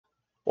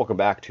Welcome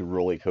back to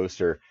Roller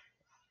Coaster.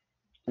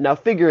 Now,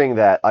 figuring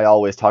that I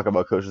always talk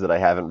about coasters that I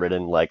haven't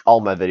ridden, like all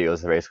my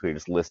videos are basically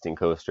just listing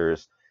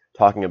coasters,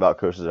 talking about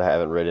coasters I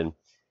haven't ridden.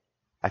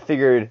 I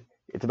figured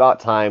it's about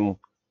time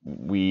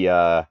we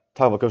talk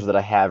about coasters that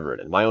I have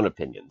ridden, my own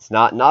opinions,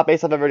 not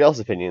based off everybody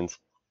else's opinions,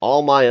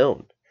 all my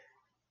own.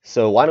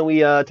 So why don't we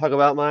talk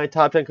about my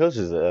top 10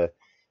 coasters?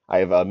 I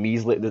have a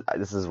measly.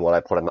 This is what I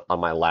put on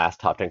my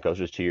last top 10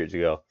 coasters 2 years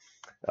ago.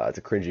 It's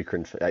a cringy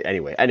cringe.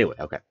 Anyway,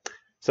 okay.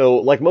 So,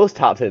 like most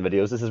top 10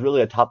 videos, this is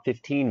really a top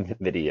 15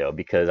 video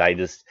because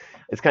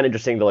it's kind of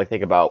interesting to like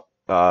think about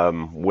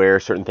where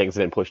certain things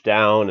have been pushed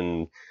down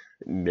and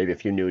maybe a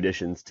few new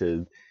additions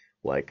to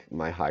like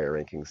my higher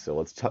rankings. So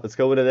let's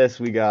go into this.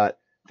 We got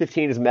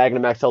 15 is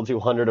Magnum XL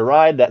 200, a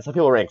ride that some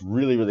people rank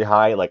really really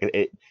high.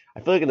 I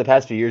feel like in the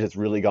past few years it's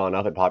really gone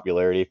up in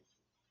popularity.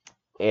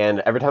 And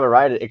every time I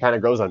ride it, it kind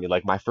of grows on me.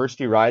 Like my first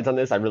few rides on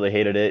this, I really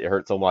hated it. It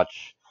hurt so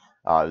much.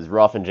 It was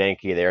rough and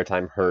janky. The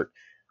airtime hurt.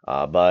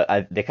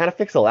 They kind of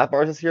fixed the lap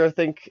bars this year, I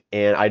think,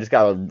 and I just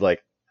got a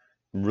like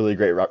really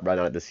great ride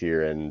on it this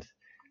year, and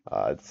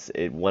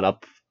it went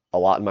up a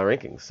lot in my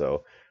rankings,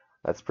 so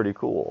that's pretty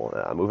cool.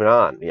 Moving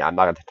on, yeah, I'm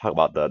not going to talk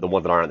about the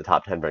ones that aren't in the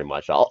top 10 very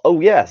much. Oh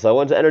yeah, so I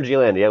went to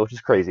Energylandia, which is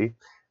crazy.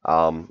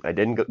 I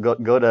didn't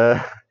go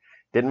to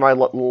didn't ride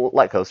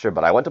light coaster,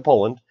 but I went to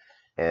Poland,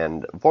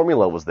 and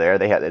Formula was there.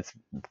 It's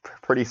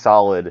pretty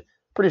solid,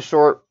 pretty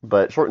short,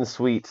 but short and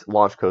sweet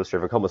launch coaster.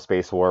 Vekoma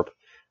Space Warp.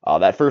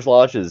 That first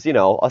launch is,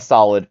 a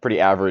solid, pretty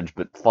average,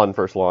 but fun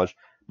first launch.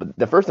 But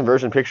the first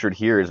inversion pictured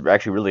here is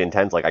actually really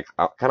intense. Like, I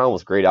kind of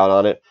almost grayed out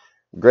on it.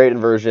 Great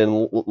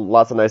inversion,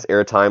 lots of nice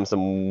airtime,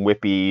 some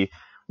whippy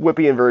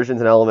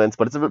inversions and elements,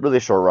 but it's a really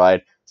short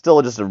ride.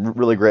 Still just a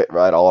really great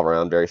ride all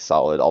around, very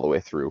solid all the way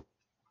through.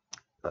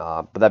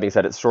 But that being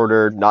said, it's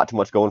shorter, not too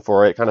much going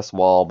for it, kind of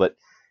small, but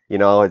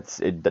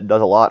it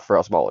does a lot for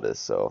how small it is,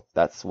 so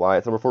that's why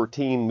it's number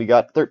 14. We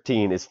got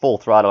 13 is Full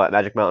Throttle at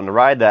Magic Mountain, a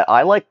ride that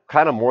I like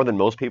kind of more than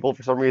most people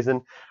for some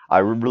reason.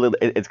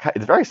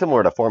 It's very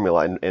similar to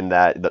Formula in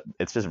that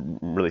it's just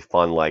really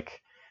fun.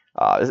 Like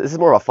this is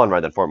more of a fun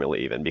ride than Formula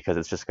even because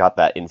it's just got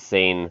that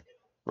insane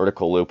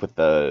vertical loop with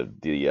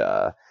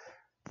the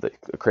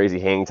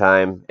crazy hang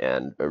time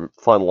and a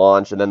fun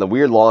launch, and then the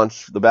weird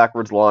launch, the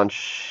backwards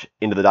launch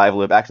into the dive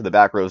loop. Actually, the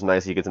back row is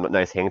nice. You get some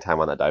nice hang time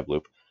on that dive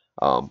loop.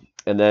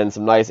 And then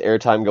some nice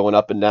airtime going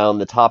up and down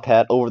the top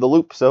hat over the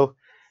loop. So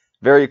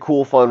very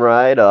cool, fun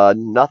ride.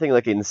 Nothing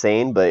like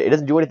insane, but it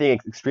doesn't do anything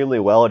extremely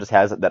well. It just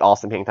has that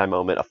awesome hang time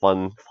moment, a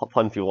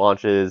fun few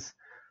launches,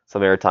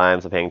 some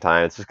airtime, some hang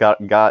time. It's just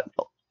got a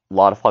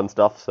lot of fun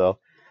stuff. So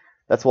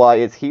that's why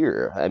it's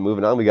here. And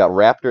moving on, we got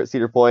Raptor at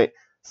Cedar Point.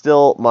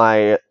 Still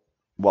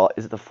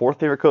is it the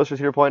fourth favorite coaster at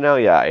Cedar Point now?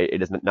 Yeah,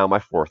 it is now my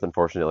fourth,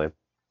 unfortunately.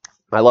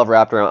 I love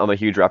Raptor. I'm a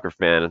huge Raptor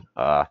fan.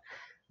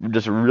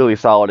 Just a really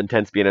solid,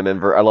 intense B&M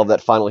invert. I love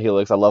that final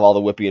helix. I love all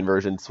the whippy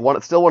inversions.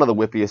 Still one of the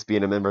whippiest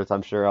B&M inverts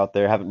I'm sure out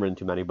there. Haven't ridden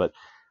too many, but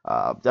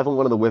definitely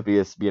one of the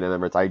whippiest B&M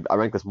inverts. I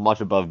rank this much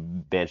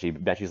above Banshee.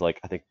 Banshee's like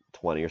I think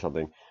 20 or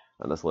something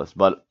on this list.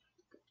 But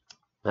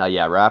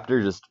yeah,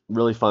 Raptor, just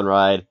really fun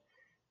ride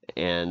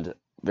and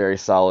very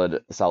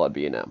solid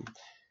B&M.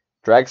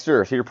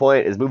 Dragster, Cedar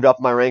Point, is moved up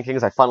in my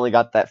rankings. I finally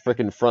got that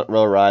freaking front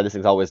row ride. This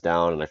thing's always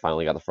down, and I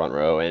finally got the front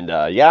row. And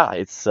yeah,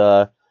 it's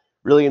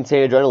really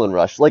insane adrenaline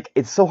rush. Like,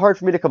 it's so hard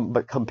for me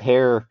to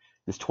compare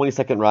this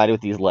 20-second ride with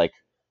these,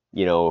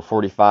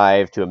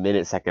 45 to a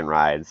minute second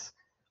rides,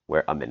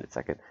 where a minute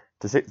second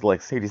to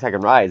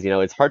 60-second rides.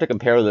 It's hard to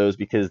compare those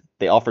because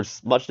they offer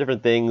much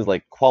different things,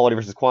 like quality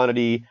versus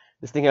quantity.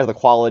 This thing has the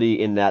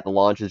quality in that the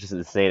launch is just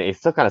insane. It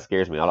still kind of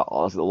scares me.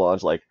 Honestly,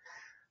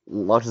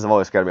 launches have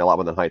always scared me a lot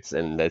more than heights,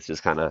 and it's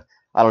just kind of,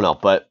 I don't know,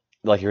 but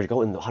you're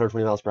going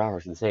 120 miles per hour.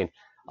 It's insane.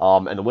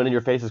 And the wind in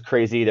your face is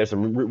crazy. There's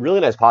some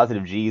really nice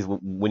positive G's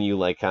when you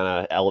kind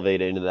of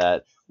elevate into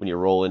that, when you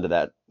roll into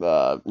that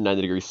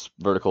 90-degree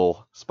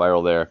vertical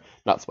spiral there.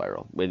 Not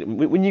spiral.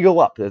 When you go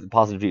up, there's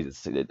positive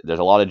G's. There's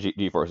a lot of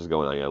G forces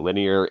going on,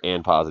 linear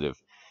and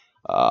positive.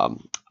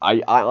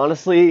 I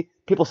honestly,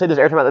 people say there's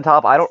airtime at the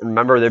top. I don't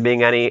remember there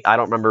being any. I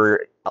don't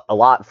remember a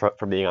lot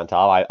from being on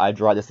top. I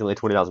ride this thing like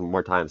 20,000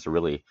 more times to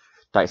really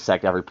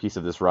dissect every piece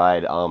of this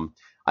ride.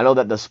 I know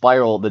that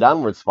the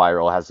downward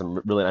spiral has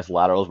some really nice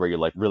laterals where you're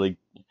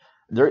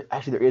there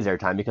is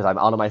airtime because I'm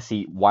out of my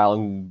seat while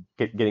I'm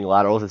getting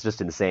laterals. It's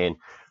just insane.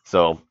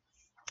 So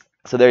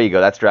there you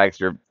go. That's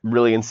Dragster.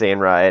 Really insane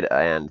ride,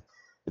 and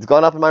it's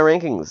gone up in my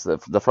rankings.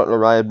 The front row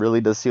ride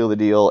really does seal the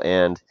deal,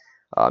 and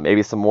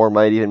maybe some more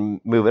might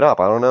even move it up.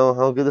 I don't know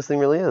how good this thing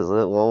really is.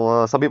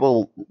 Well, some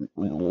people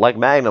like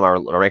Magnum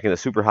are ranking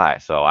this super high,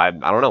 so I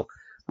don't know.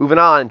 Moving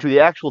on to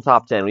the actual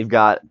top 10, we've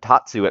got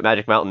Tatsu at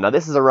Magic Mountain. Now,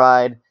 this is a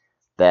ride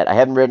that I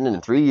haven't ridden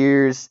in 3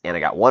 years, and I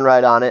got one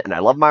ride on it, and I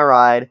love my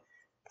ride.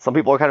 Some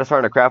people are kind of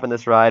starting to crap on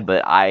this ride,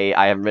 but I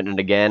haven't ridden it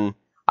again.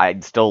 I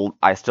still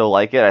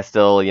like it. It's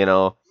still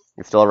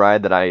a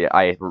ride that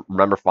I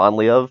remember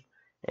fondly of,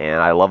 and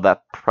I love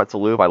that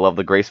pretzel loop. I love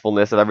the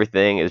gracefulness of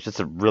everything. It's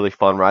just a really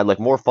fun ride,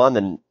 more fun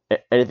than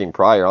anything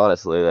prior,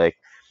 honestly.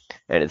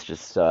 and it's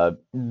just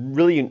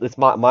really it's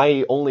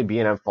my only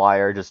B&M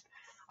flyer. Just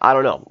I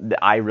don't know.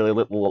 I really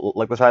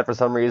like this ride for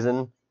some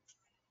reason.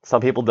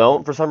 Some people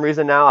don't for some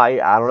reason now. I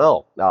don't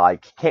know. I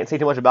can't say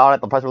too much about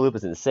it. The pressure loop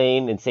is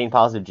insane, insane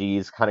positive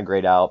G's, kind of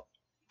grayed out.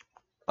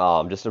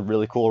 Just a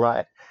really cool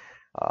ride.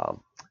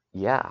 Um,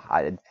 yeah,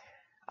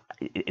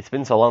 it's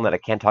been so long that I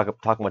can't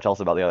talk much else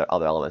about the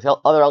other elements.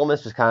 Other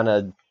elements just kind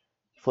of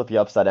flip you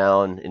upside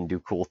down and do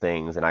cool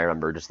things. And I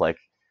remember just like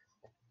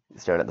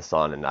staring at the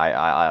sun, and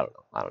I don't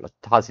know. I don't know.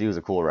 Todd City was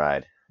a cool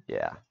ride.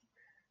 Yeah.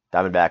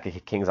 Diamondback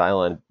at Kings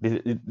Island.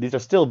 These are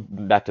still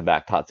back to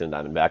back Tatsu and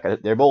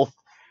Diamondback. They're both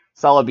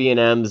solid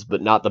B&Ms,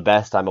 but not the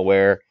best. I'm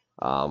aware.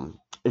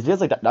 It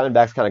feels like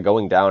Diamondback's kind of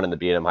going down in the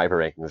B&M hyper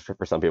rankings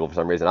for some people for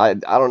some reason. I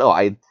don't know.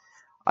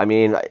 I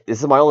mean, this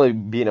is my only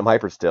B&M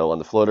hyper still, and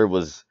the floater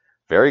was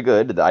very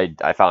good.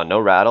 I found no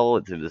rattle.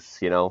 It was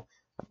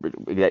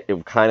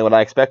it kind of what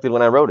I expected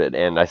when I rode it,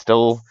 and I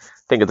still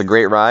think it's a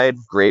great ride,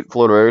 great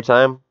floater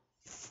airtime.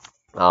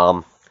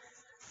 Um,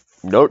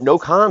 no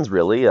cons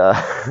really.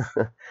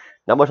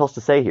 Not much else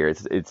to say here.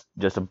 It's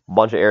just a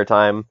bunch of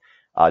airtime.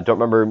 Don't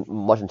remember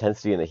much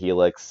intensity in the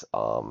helix.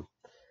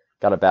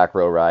 Got a back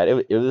row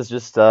ride. It was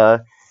just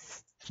a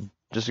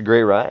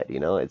great ride.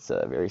 It's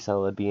a very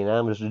solid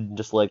B&M,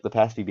 just like the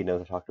past few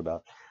B&Ms I talked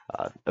about.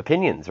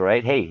 Opinions,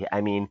 right? Hey,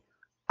 I mean,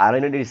 I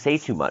don't need to say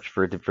too much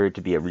for it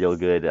to be a real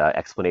good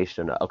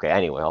explanation. Okay,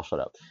 anyway, I'll shut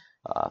up.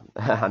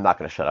 I'm not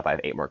going to shut up. I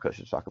have 8 more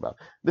coasters to talk about.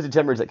 Mr.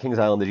 Timbers at Kings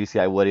Island, the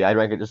GCI Woody. I'd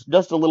rank it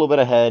just a little bit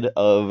ahead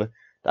of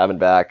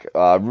Diamondback.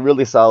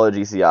 Really solid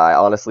GCI.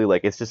 Honestly,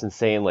 like it's just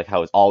insane, like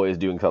how it's always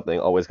doing something.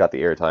 Always got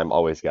the airtime.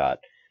 Always got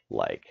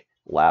like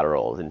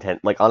laterals,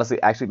 intent. Like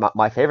honestly, actually,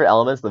 my favorite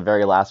elements, the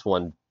very last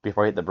one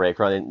before I hit the brake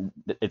run,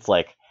 it's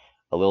like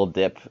a little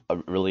dip, a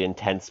really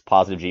intense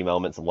positive G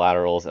moment, some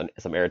laterals and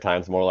some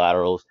airtime, some more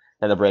laterals,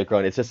 and the brake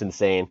run. It's just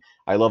insane.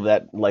 I love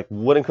that. Like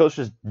wooden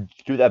coasters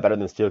do that better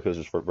than steel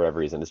coasters for whatever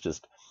reason. It's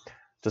just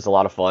a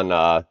lot of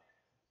fun.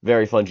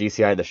 Very fun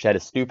GCI. The shed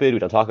is stupid. We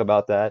don't talk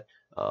about that.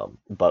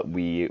 But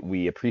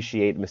we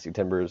appreciate Mystic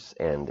Timbers,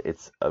 and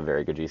it's a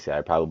very good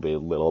GCI. Probably a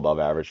little above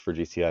average for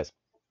GCIs.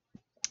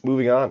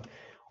 Moving on.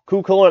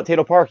 Cool Colon at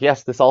Tato Park.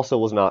 Yes, this also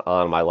was not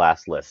on my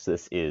last list.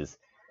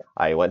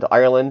 I went to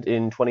Ireland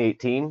in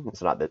 2018.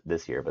 It's not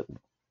this year, but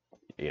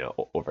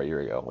over a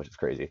year ago, which is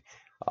crazy.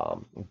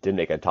 Didn't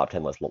make a top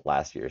 10 list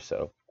last year,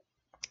 so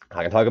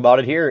I can talk about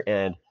it here.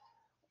 And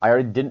I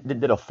already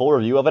did a full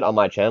review of it on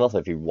my channel, so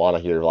if you want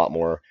to hear a lot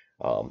more,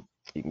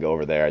 you can go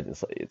over there.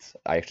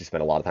 I actually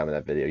spent a lot of time in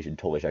that video. You should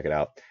totally check it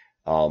out.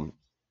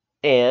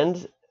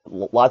 And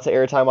lots of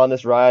airtime on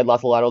this ride,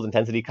 lots of laterals,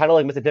 intensity, kind of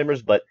like Mystic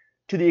Timbers, but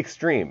to the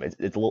extreme.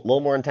 It's a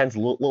little more intense, a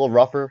little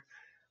rougher,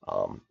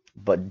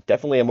 but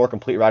definitely a more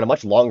complete ride, a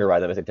much longer ride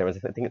than Mystic Timbers.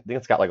 I think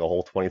it's got like a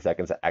whole 20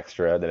 seconds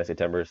extra than Mystic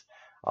Timbers.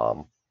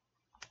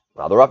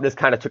 The roughness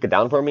kind of took it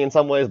down for me in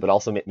some ways, but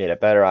also made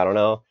it better. I don't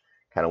know,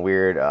 kind of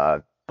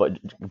weird. But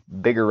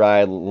bigger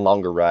ride,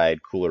 longer ride,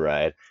 cooler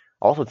ride.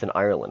 Also, it's in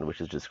Ireland,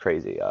 which is just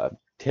crazy.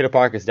 Tato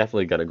Park is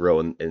definitely going to grow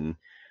in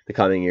the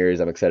coming years.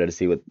 I'm excited to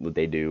see what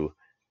they do.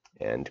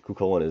 And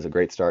Cuchulainn is a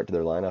great start to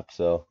their lineup,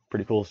 so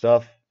pretty cool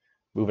stuff.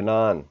 Moving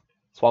on.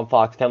 Swamp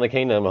Fox, Family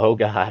Kingdom, oh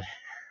god.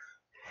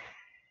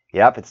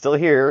 Yep, it's still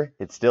here.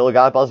 It's still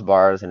got buzz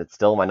bars, and it's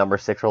still my number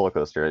 6 roller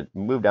coaster. It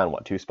moved down,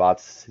 2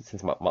 spots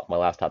since my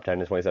last top 10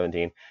 in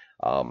 2017.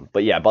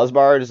 But yeah, buzz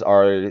bars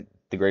are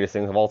the greatest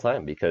things of all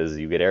time because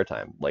you get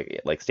airtime,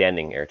 like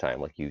standing airtime.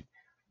 Like you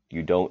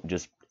don't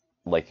just,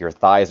 like your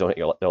thighs don't hit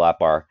your lap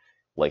bar.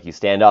 Like you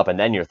stand up and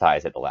then your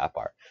thighs hit the lap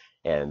bar.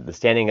 And the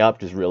standing up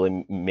just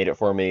really made it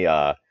for me.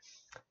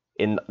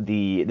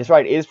 This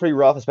ride is pretty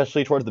rough,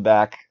 especially towards the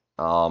back.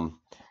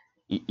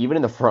 Even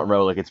in the front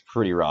row, like it's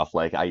pretty rough.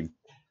 But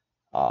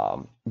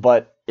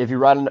if you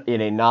ride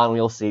in a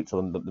non-wheel seat,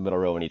 so the middle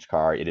row in each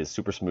car, it is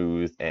super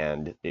smooth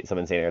and it's some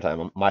insane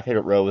airtime. My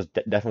favorite row was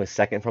definitely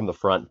second from the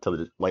front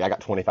to I got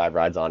 25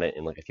 rides on it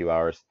in like a few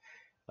hours,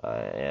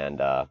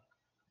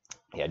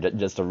 yeah,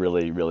 just a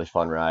really really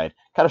fun ride.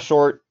 Kind of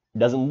short,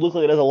 doesn't look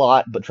like it does a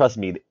lot, but trust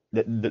me,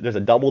 there's a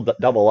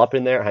double up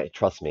in there. Hey,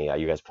 trust me,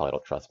 you guys probably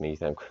don't trust me. You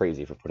think I'm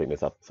crazy for putting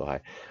this up so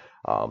high.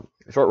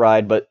 Short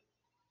ride, but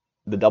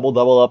the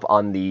double up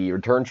on the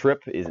return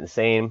trip is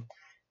insane.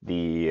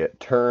 The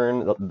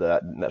turn,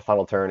 that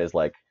final turn is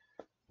like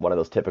one of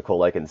those typical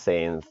like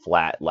insane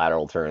flat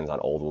lateral turns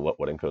on old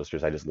wooden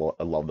coasters. I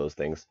love those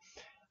things.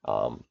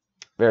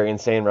 Very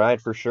insane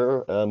ride for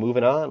sure.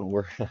 Moving on,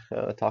 we're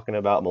talking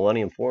about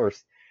Millennium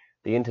Force,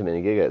 the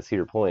Intamin Giga at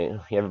Cedar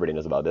Point. Everybody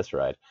knows about this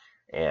ride,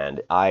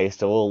 and I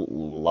still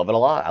love it a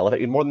lot. I love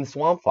it even more than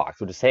Swamp Fox,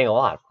 which is saying a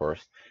lot, of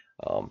course.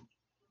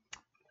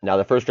 Now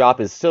the first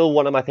drop is still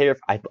one of my favorite.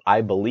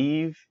 I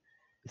believe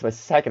it's my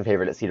second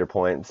favorite at Cedar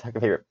Point. Second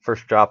favorite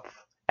first drop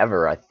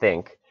ever, I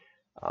think.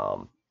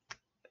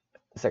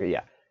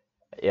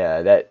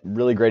 Yeah, that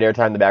really great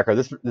airtime in the back row.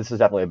 This is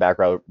definitely a back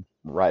row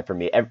ride for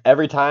me.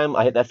 Every time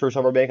I hit that first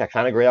overbank, I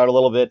kind of gray out a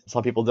little bit.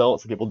 Some people don't,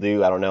 some people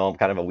do. I don't know. I'm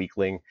kind of a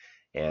weakling,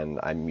 and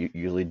I'm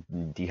usually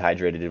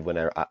dehydrated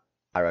whenever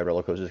I ride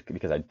roller coasters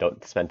because I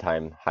don't spend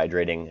time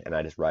hydrating and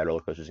I just ride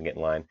roller coasters and get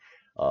in line.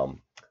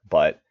 Um,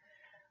 but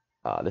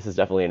this is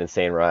definitely an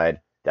insane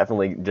ride.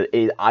 Definitely,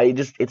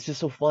 it's just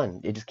so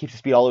fun. It just keeps the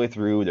speed all the way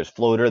through. There's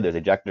floater, there's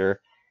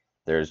ejector,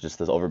 there's just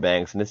those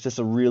overbanks, and it's just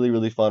a really,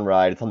 really fun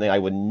ride. It's something I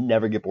would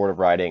never get bored of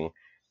riding.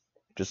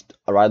 Just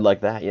a ride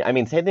like that. Yeah, I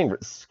mean, same thing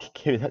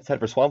said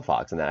for Swamp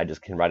Fox, and that I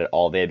just can ride it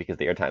all day because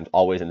the airtime's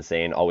always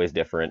insane, always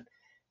different.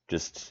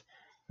 Just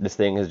this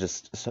thing is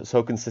just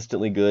so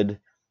consistently good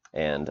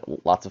and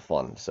lots of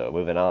fun. So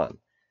moving on,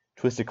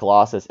 Twisted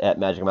Colossus at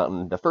Magic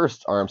Mountain, the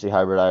first RMC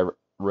hybrid I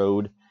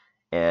rode,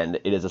 and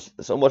it is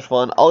so much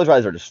fun. All these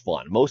rides are just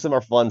fun. Most of them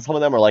are fun. Some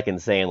of them are like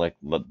insane, like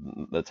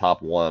the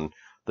top one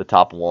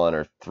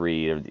or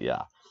three, or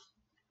yeah.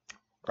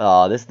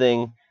 This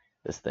thing.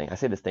 I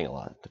say this thing a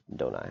lot,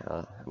 don't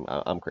I?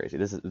 I'm crazy.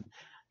 This is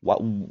why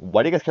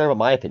do you guys care about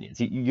my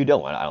opinions? You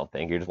don't. I don't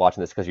think you're just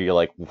watching this because you're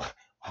like,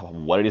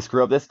 what did he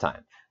screw up this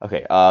time?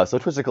 Okay. So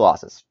Twisted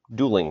Colossus,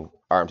 dueling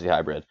RMC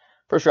hybrid.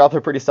 First drops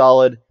are pretty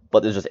solid,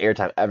 but there's just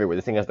airtime everywhere.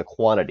 This thing has the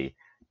quantity.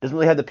 Doesn't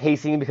really have the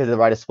pacing because the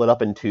ride is split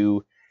up in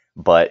two,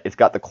 but it's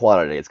got the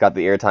quantity. It's got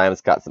the airtime.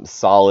 It's got some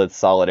solid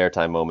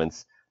airtime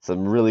moments.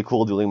 Some really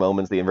cool dueling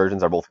moments. The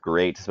inversions are both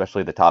great,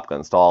 especially the Top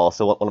Gun stall.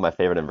 Still one of my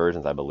favorite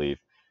inversions, I believe.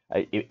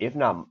 If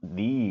not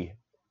the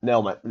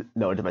no,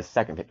 it's my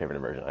second favorite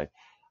inversion.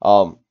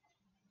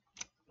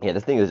 Yeah,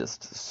 this thing is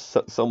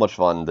just so much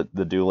fun.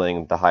 The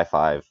dueling, the high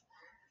five,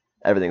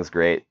 everything's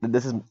great.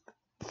 This is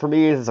for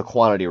me. This is a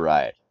quantity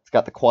ride. It's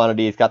got the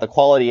quantity. It's got the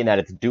quality in that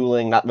it's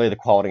dueling, not really the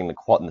quality and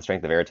the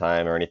strength of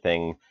airtime or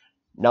anything.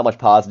 Not much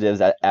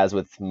positives as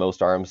with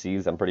most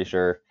RMCs. I'm pretty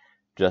sure.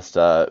 Just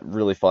a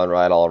really fun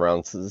ride all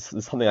around. This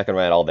is something I can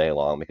ride all day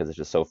long because it's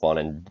just so fun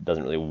and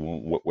doesn't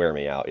really wear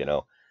me out, you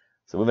know.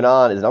 So moving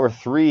on is number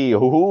 3.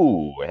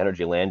 Ooh,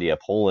 Energylandia,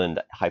 Poland,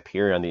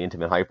 Hyperion, the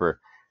Intimate Hyper.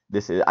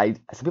 This is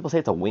some people say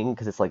it's a wing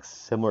because it's like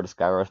similar to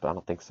Skyrush, but I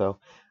don't think so.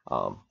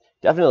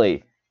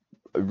 Definitely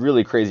a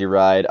really crazy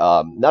ride.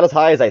 Not as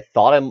high as I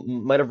thought I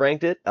might have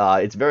ranked it.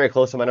 It's very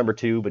close to my number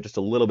 2, but just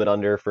a little bit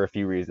under for a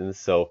few reasons.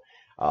 So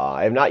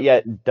I have not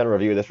yet done a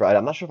review of this ride.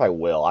 I'm not sure if I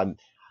will.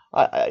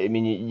 I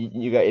mean,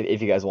 you guys,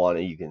 if you guys want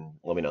it, you can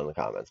let me know in the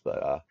comments.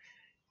 But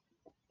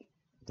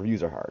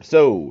reviews are hard.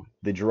 So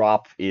the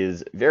drop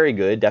is very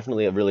good.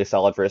 Definitely a really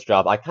solid first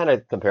drop. I kind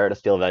of compare it to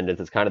Steel Vengeance.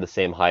 It's kind of the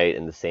same height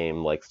and the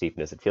same like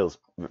steepness. It feels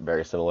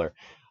very similar.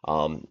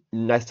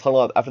 Nice tunnel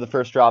up after the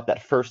first drop.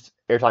 That first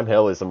airtime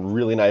hill is some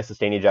really nice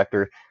sustain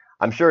ejector.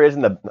 I'm sure it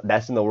isn't the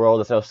best in the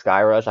world. It's no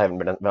Skyrush. I haven't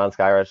been on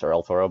Skyrush or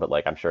El Toro, but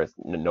like I'm sure it's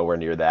nowhere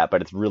near that.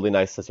 But it's really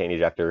nice sustain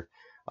ejector.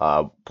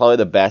 Probably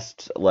the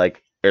best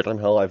like airtime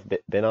hill I've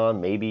been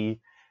on, maybe.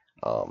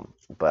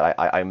 But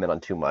I haven't been on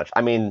too much.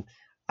 I mean,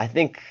 I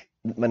think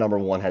my number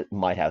 1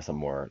 might have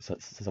some better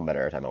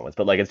airtime moments,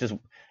 but like it's just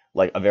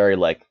like a very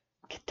like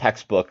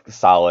textbook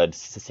solid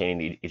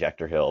sustained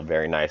ejector hill,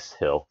 very nice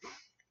hill.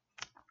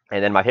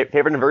 And then my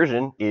favorite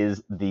inversion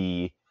is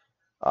the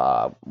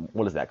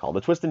what is that called?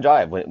 The twist and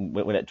jive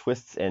when it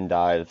twists and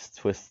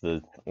twists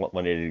the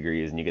 180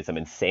 degrees, and you get some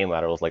insane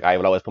laterals. Like I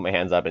would always put my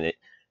hands up, and if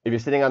you're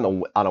sitting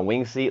on a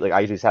wing seat, like I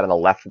usually sat on the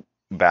left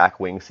back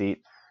wing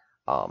seat.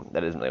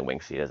 That isn't really a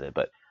wing seat, is it?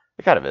 But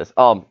it kind of is.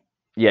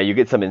 Yeah, you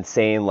get some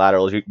insane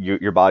laterals.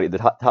 Your body, the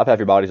top half of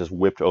your body is just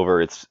whipped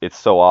over. It's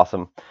so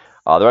awesome.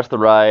 The rest of the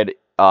ride, it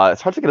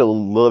starts to get a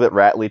little bit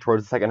rattly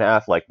towards the second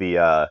half. Like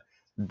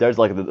there's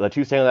like the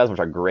two sailing laterals, which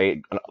are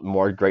great,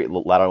 more great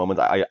lateral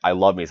moments. I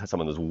love me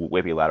some of those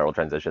whippy lateral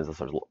transitions. This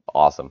was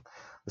awesome.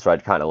 This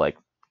ride kind of like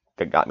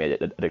got me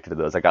addicted to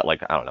those. I got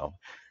like I don't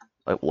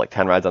know, like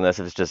 10 rides on this.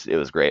 It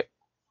was great.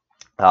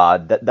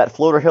 That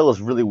floater hill is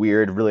really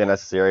weird, really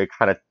unnecessary.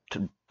 Kind of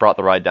brought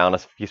the ride down a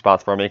few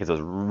spots for me because it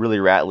was really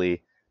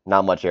rattly,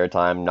 not much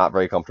airtime, not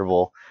very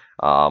comfortable.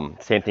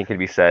 Same thing could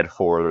be said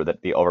for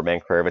the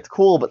overbank curve. It's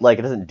cool, but like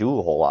it doesn't do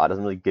a whole lot. It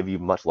doesn't really give you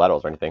much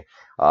laterals or anything.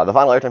 The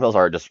final airtime hills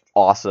are just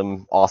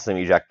awesome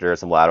ejector,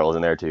 some laterals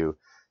in there too.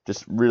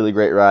 Just really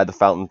great ride. The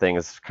fountain thing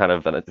is kind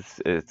of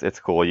it's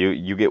cool.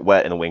 You get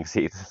wet in the wing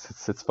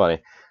seats. It's funny.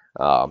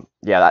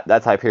 Yeah,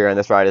 that's Hyperion.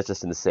 This ride is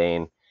just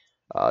insane.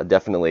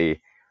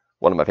 Definitely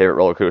one of my favorite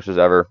roller coasters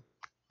ever,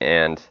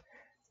 and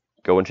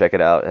go and check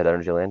it out at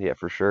Energylandia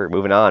for sure.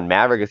 Moving on,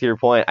 Maverick is Cedar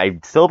Point. I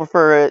still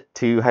prefer it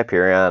to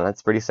Hyperion.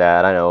 That's pretty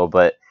sad, I know,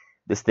 but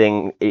this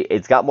thing,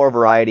 it's got more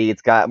variety.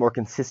 It's got more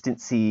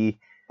consistency,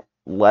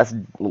 less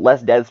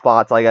dead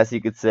spots, I guess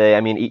you could say.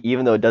 I mean,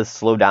 even though it does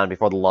slow down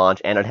before the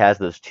launch, and it has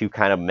those two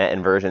kind of met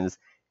inversions,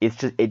 it's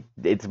just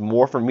it's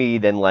more for me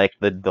than like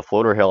the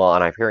floater hill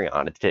on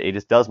Hyperion. It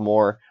just does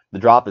more. The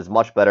drop is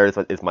much better.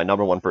 It's my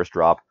number 1 first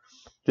drop.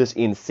 Just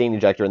insane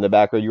ejector in the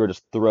back row. You are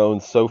just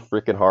thrown so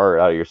freaking hard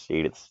out of your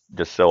seat. It's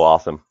just so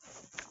awesome.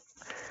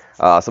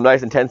 Some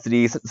nice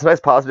intensity, some nice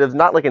positives.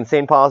 Not like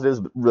insane positives,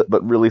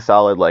 but really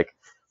solid, like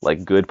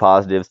good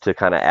positives to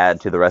kind of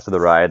add to the rest of the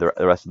ride, the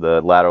rest of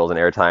the laterals and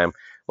airtime.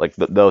 Like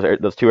those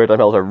 2 airtime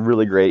hills are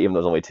really great, even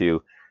though there's only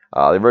 2.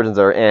 The inversions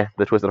are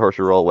the twisted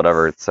horseshoe roll,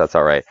 whatever. That's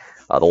all right.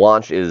 The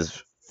launch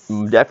is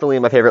Definitely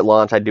my favorite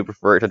launch. I do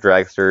prefer it to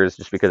dragsters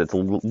just because it's a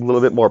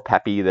little bit more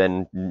peppy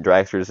than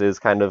dragsters is.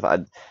 Kind of.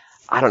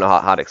 I don't know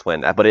how to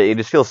explain that, but it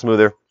just feels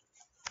smoother,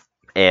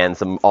 and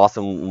some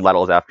awesome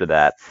laterals after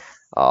that.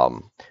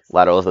 Um,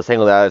 Laterals, the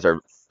single dives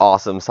are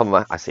awesome. Some of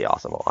my, I say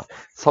awesome a lot.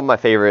 Some of my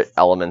favorite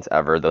elements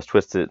ever. Those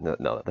twisted,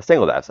 no, the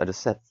single dives. I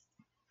just said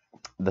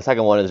the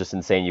second one is just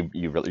insane.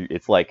 You really,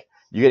 it's like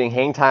you're getting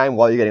hang time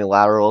while you're getting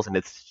laterals, and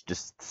it's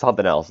just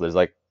something else. There's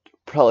like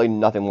probably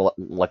nothing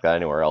like that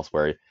anywhere else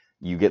where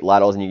you get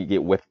laterals and you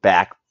get whipped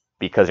back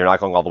because you're not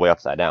going all the way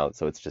upside down.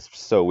 So it's just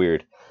so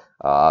weird.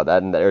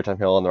 That and the airtime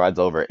hill and the ride's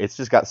over. It's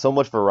just got so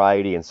much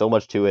variety and so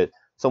much to it.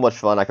 So much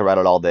fun. I could ride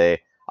it all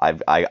day. I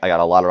got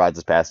a lot of rides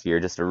this past year.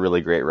 Just a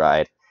really great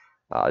ride.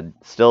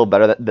 Still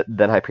better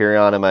than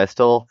Hyperion. Am I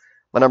still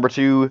my number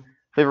 2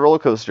 favorite roller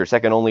coaster?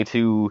 Second only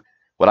to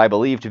what I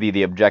believe to be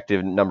the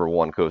objective number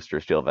 1 coaster,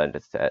 Steel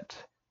Vengeance at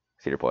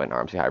Cedar Point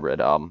RMC Hybrid.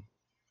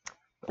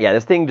 Yeah,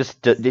 this thing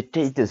just it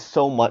does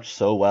so much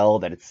so well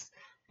that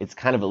it's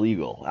kind of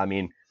illegal. I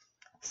mean,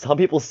 some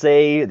people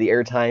say the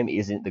airtime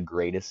isn't the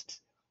greatest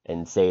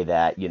and say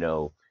that,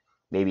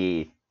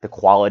 maybe the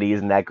quality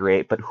isn't that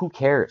great, but who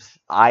cares?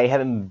 I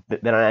haven't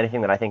been on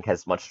anything that I think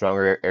has much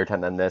stronger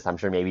airtime than this. I'm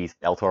sure maybe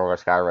El Toro or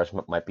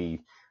Skyrush might be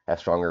as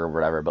stronger or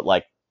whatever, but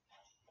like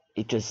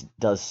it just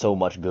does so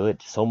much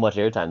good, so much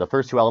airtime. The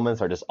first 2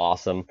 elements are just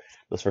awesome.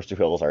 Those first 2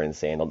 hills are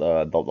insane.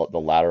 The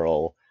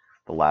lateral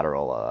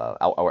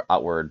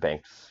outward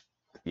banks,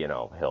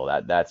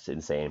 hill that's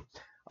insane.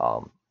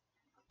 Um,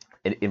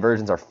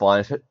 Inversions are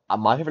fun.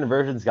 My favorite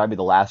inversion's got to be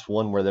the last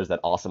one where there's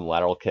that awesome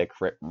lateral kick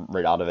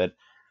right out of it.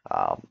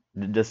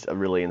 Just a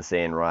really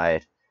insane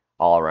ride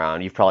all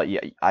around. You've probably,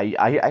 yeah,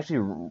 I actually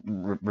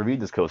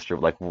reviewed this coaster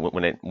like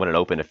when it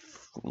opened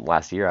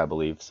last year, I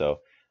believe.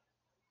 So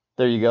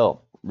there you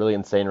go. Really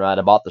insane ride.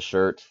 I bought the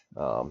shirt.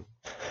 The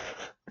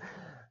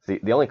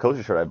only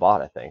coaster shirt I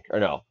bought, I think, or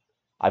no,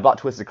 I bought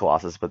Twisted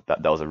Colossus, but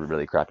that was a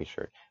really crappy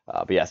shirt.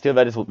 But yeah, Steel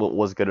Vengeance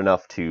was good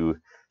enough to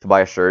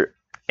buy a shirt,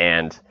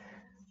 and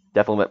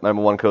definitely my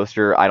number 1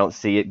 coaster. I don't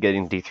see it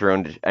getting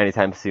dethroned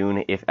anytime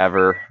soon, if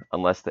ever,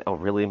 unless oh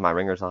really, my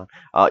ringer's on.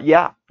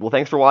 Yeah. Well,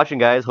 thanks for watching,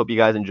 guys. Hope you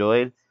guys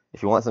enjoyed.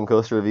 If you want some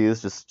coaster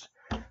reviews, just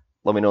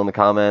let me know in the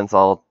comments.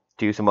 I'll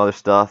do some other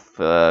stuff,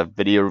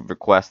 video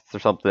requests or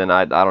something.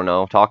 I don't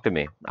know. Talk to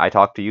me. I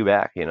talk to you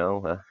back.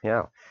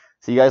 Yeah.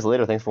 See you guys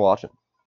later. Thanks for watching.